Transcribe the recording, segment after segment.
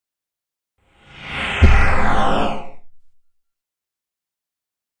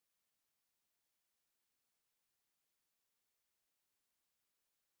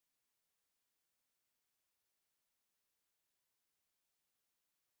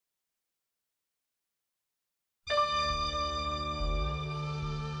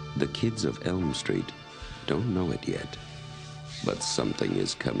The kids of Elm Street don't know it yet, but something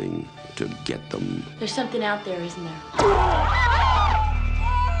is coming to get them. There's something out there, isn't there?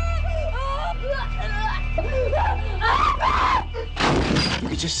 You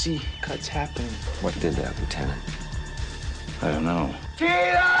could just see cuts happening. What did that, Lieutenant? I don't know.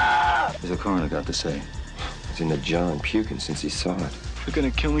 Tina! What's the coroner got to say? He's in the jar and puking since he saw it. They're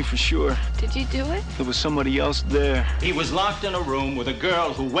gonna kill me for sure. Did you do it? There was somebody else there. He was locked in a room with a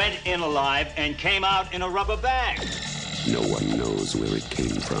girl who went in alive and came out in a rubber bag. No one knows where it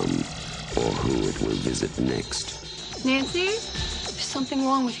came from or who it will visit next. Nancy? There's something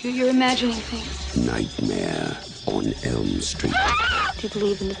wrong with you. You're imagining things. Nightmare on Elm Street. Do you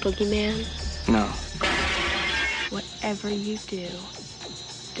believe in the boogeyman? No. Whatever you do,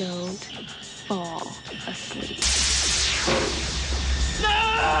 don't fall asleep.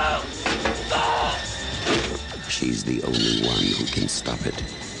 No! She's the only one who can stop it.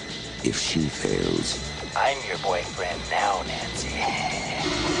 If she fails, I'm your boyfriend now, Nancy.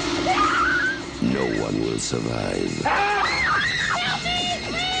 no one will survive. Help me,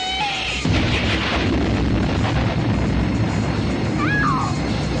 please!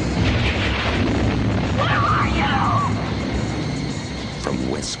 Where are you? From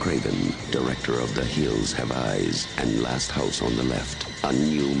Wes Craven, director of The Hills Have Eyes and Last House on the Left, a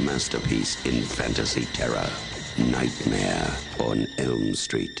new masterpiece in fantasy terror, Nightmare on Elm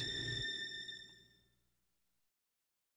Street.